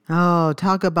Oh,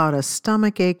 talk about a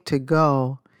stomachache to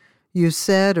go. You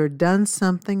said or done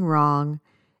something wrong,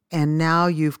 and now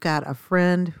you've got a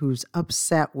friend who's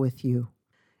upset with you.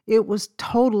 It was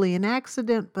totally an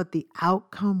accident, but the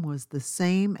outcome was the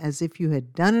same as if you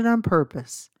had done it on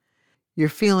purpose. You're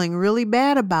feeling really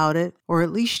bad about it, or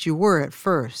at least you were at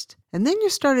first. And then you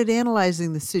started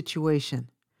analyzing the situation.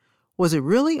 Was it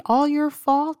really all your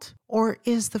fault, or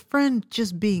is the friend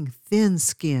just being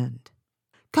thin-skinned?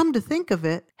 Come to think of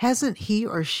it, hasn't he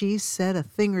or she said a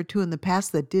thing or two in the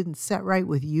past that didn't set right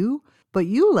with you, but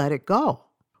you let it go?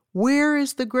 Where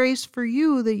is the grace for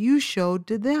you that you showed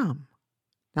to them?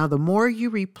 Now, the more you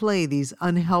replay these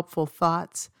unhelpful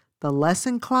thoughts, the less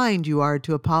inclined you are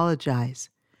to apologize.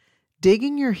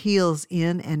 Digging your heels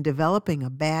in and developing a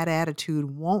bad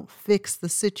attitude won't fix the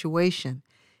situation.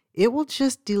 It will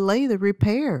just delay the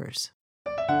repairs.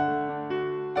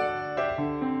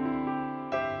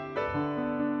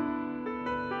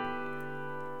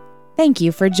 Thank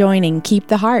you for joining Keep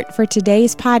the Heart for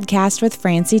today's podcast with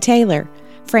Francie Taylor.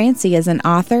 Francie is an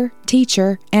author,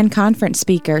 teacher, and conference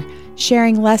speaker.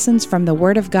 Sharing lessons from the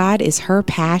Word of God is her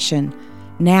passion.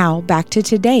 Now, back to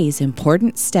today's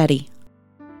important study.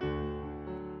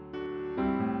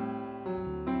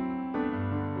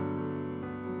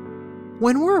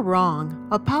 When we're wrong,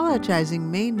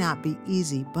 apologizing may not be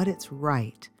easy, but it's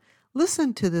right.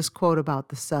 Listen to this quote about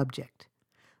the subject.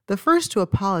 The first to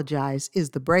apologize is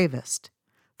the bravest.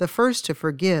 The first to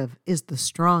forgive is the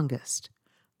strongest.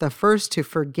 The first to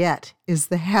forget is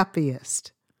the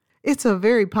happiest. It's a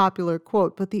very popular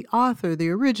quote, but the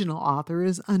original author,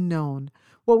 is unknown.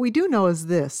 What we do know is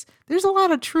this: there's a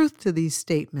lot of truth to these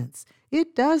statements.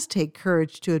 It does take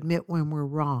courage to admit when we're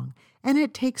wrong, and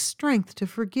it takes strength to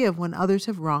forgive when others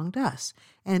have wronged us.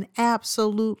 And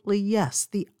absolutely, yes,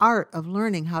 the art of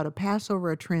learning how to pass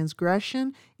over a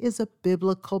transgression is a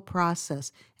biblical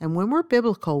process. And when we're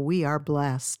biblical, we are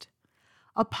blessed.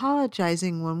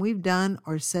 Apologizing when we've done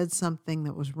or said something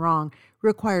that was wrong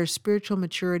requires spiritual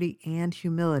maturity and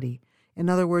humility. In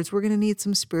other words, we're going to need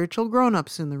some spiritual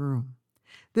grown-ups in the room.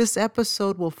 This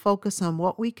episode will focus on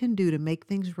what we can do to make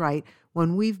things right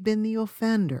when we've been the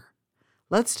offender.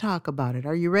 Let's talk about it.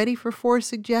 Are you ready for 4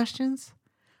 suggestions?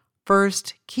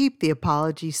 First, keep the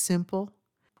apology simple.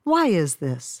 Why is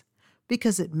this?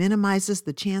 Because it minimizes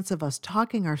the chance of us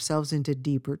talking ourselves into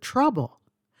deeper trouble.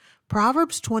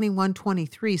 Proverbs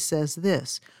 21:23 says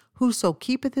this: "Whoso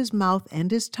keepeth his mouth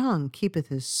and his tongue keepeth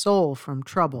his soul from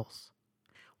troubles."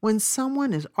 When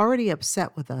someone is already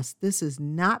upset with us, this is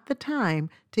not the time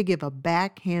to give a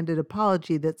backhanded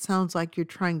apology that sounds like you're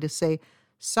trying to say,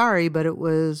 "Sorry, but it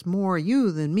was more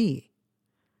you than me."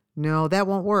 No, that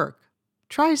won't work.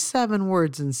 Try 7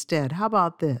 words instead. How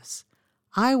about this?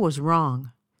 I was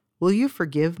wrong. Will you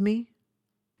forgive me?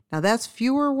 Now that's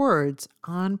fewer words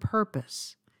on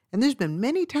purpose. And there's been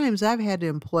many times I've had to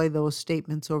employ those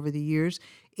statements over the years.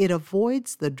 It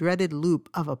avoids the dreaded loop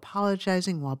of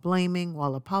apologizing while blaming,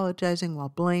 while apologizing while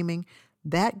blaming.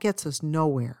 That gets us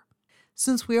nowhere.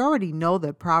 Since we already know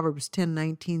that Proverbs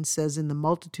 10:19 says, "In the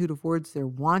multitude of words there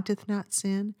wanteth not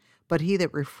sin, but he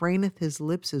that refraineth his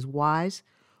lips is wise,"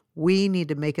 we need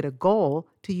to make it a goal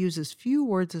to use as few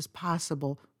words as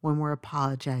possible when we're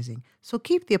apologizing. So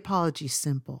keep the apology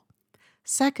simple.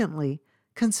 Secondly,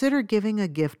 consider giving a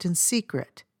gift in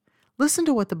secret. Listen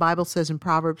to what the Bible says in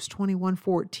Proverbs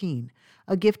 21:14.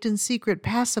 "A gift in secret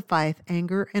pacifieth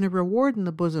anger, and a reward in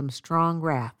the bosom strong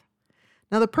wrath."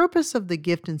 Now, the purpose of the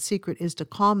gift in secret is to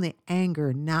calm the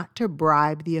anger, not to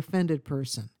bribe the offended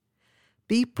person.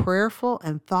 Be prayerful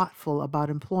and thoughtful about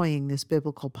employing this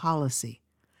biblical policy.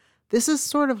 This is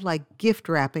sort of like gift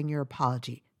wrapping your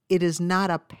apology. It is not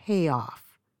a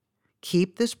payoff.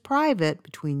 Keep this private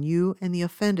between you and the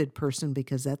offended person,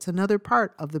 because that's another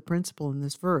part of the principle in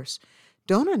this verse.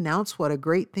 Don't announce what a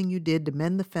great thing you did to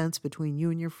mend the fence between you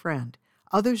and your friend.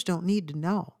 Others don't need to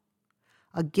know.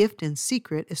 A gift in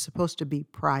secret is supposed to be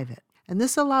private, and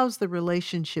this allows the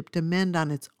relationship to mend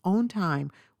on its own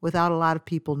time without a lot of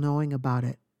people knowing about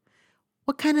it.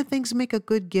 What kind of things make a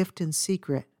good gift in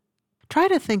secret? Try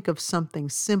to think of something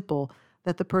simple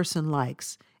that the person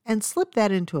likes and slip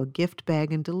that into a gift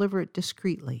bag and deliver it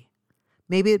discreetly.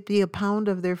 Maybe it'd be a pound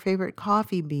of their favorite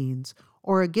coffee beans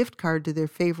or a gift card to their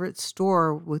favorite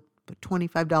store with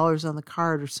 $25 on the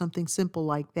card or something simple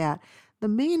like that. The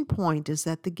main point is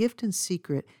that the gift in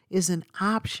secret is an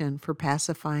option for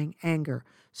pacifying anger,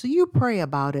 so you pray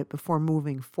about it before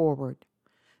moving forward.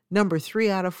 Number 3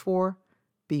 out of 4,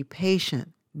 be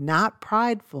patient, not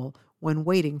prideful, when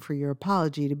waiting for your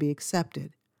apology to be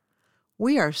accepted.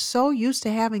 We are so used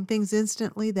to having things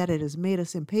instantly that it has made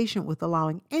us impatient with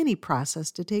allowing any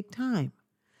process to take time.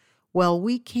 Well,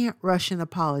 we can't rush an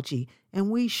apology,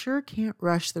 and we sure can't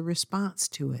rush the response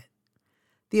to it.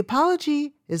 The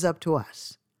apology is up to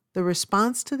us. The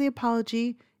response to the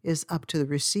apology is up to the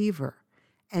receiver.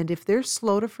 And if they're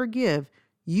slow to forgive,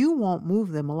 you won't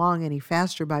move them along any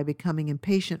faster by becoming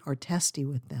impatient or testy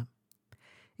with them.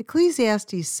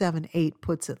 Ecclesiastes 7:8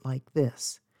 puts it like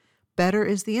this: "Better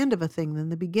is the end of a thing than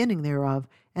the beginning thereof,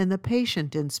 and the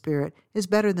patient in spirit is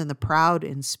better than the proud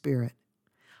in spirit."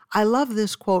 I love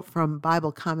this quote from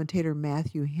Bible commentator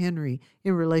Matthew Henry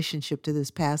in relationship to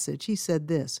this passage. He said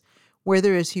this: "Where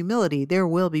there is humility, there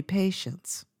will be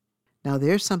patience." Now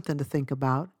there's something to think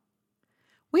about.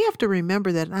 We have to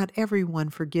remember that not everyone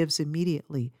forgives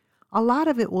immediately. A lot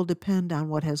of it will depend on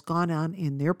what has gone on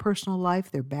in their personal life,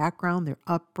 their background, their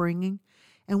upbringing,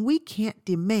 and we can't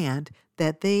demand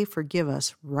that they forgive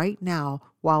us right now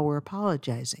while we're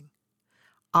apologizing.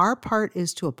 Our part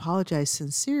is to apologize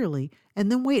sincerely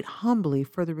and then wait humbly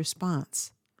for the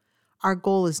response. Our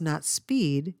goal is not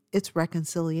speed, it's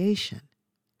reconciliation.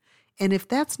 And if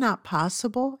that's not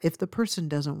possible, if the person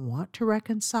doesn't want to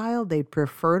reconcile, they'd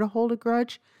prefer to hold a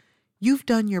grudge, you've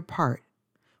done your part.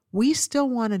 We still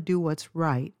want to do what's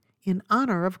right in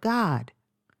honor of God.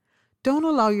 Don't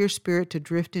allow your spirit to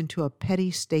drift into a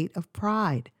petty state of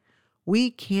pride.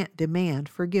 We can't demand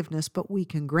forgiveness, but we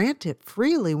can grant it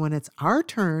freely when it's our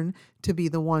turn to be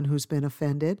the one who's been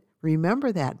offended.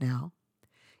 Remember that now.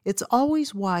 It's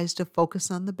always wise to focus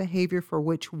on the behavior for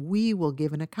which we will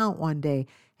give an account one day,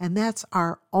 and that's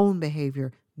our own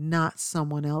behavior, not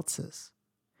someone else's.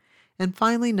 And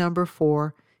finally, number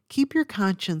 4, keep your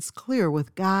conscience clear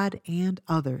with God and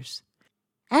others.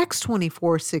 Acts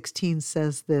 24:16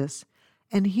 says this: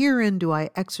 "And herein do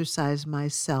I exercise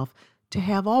myself, to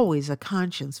have always a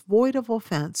conscience void of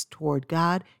offense toward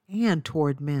God and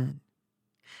toward men."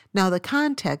 Now, the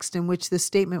context in which this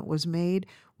statement was made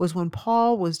was when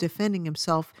Paul was defending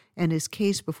himself and his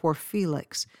case before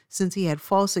Felix, since he had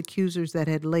false accusers that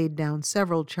had laid down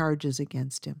several charges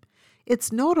against him.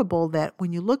 It's notable that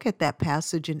when you look at that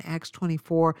passage in Acts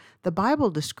 24, the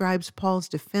Bible describes Paul's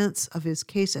defense of his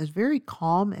case as very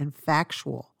calm and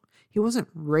factual. He wasn't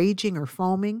raging or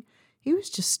foaming. He was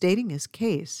just stating his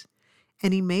case.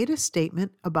 And he made a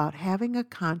statement about having a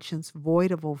conscience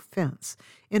void of offense.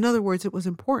 In other words, it was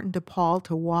important to Paul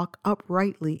to walk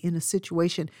uprightly in a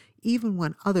situation even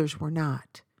when others were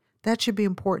not. That should be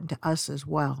important to us as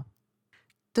well.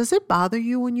 Does it bother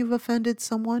you when you've offended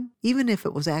someone, even if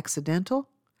it was accidental?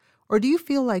 Or do you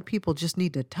feel like people just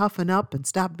need to toughen up and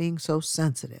stop being so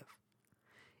sensitive?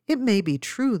 It may be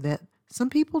true that some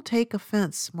people take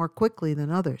offense more quickly than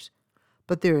others,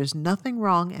 but there is nothing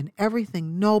wrong and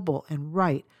everything noble and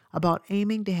right about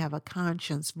aiming to have a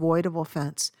conscience void of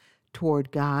offense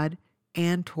toward God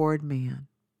and toward man.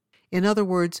 In other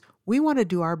words, we want to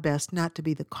do our best not to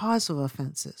be the cause of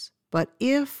offenses. But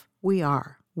if we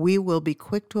are, we will be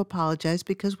quick to apologize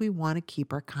because we want to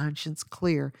keep our conscience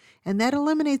clear. And that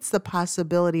eliminates the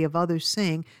possibility of others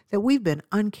saying that we've been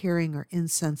uncaring or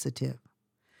insensitive.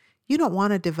 You don't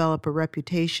want to develop a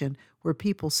reputation where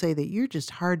people say that you're just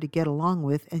hard to get along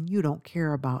with and you don't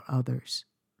care about others.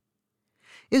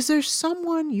 Is there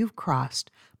someone you've crossed,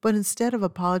 but instead of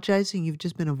apologizing, you've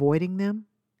just been avoiding them?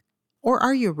 Or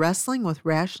are you wrestling with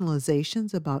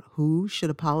rationalizations about who should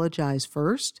apologize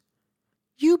first?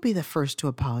 You be the first to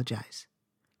apologize.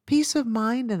 Peace of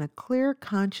mind and a clear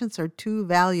conscience are too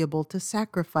valuable to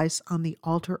sacrifice on the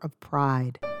altar of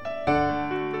pride.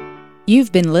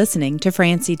 You've been listening to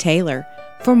Francie Taylor.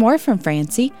 For more from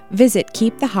Francie, visit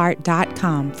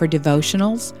keeptheheart.com for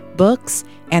devotionals, books,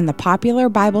 and the popular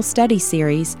Bible study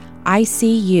series,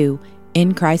 ICU,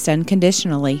 In Christ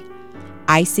Unconditionally.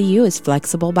 ICU is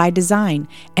flexible by design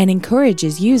and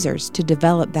encourages users to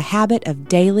develop the habit of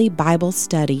daily Bible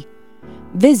study.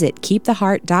 Visit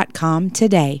keeptheheart.com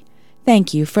today.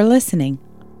 Thank you for listening.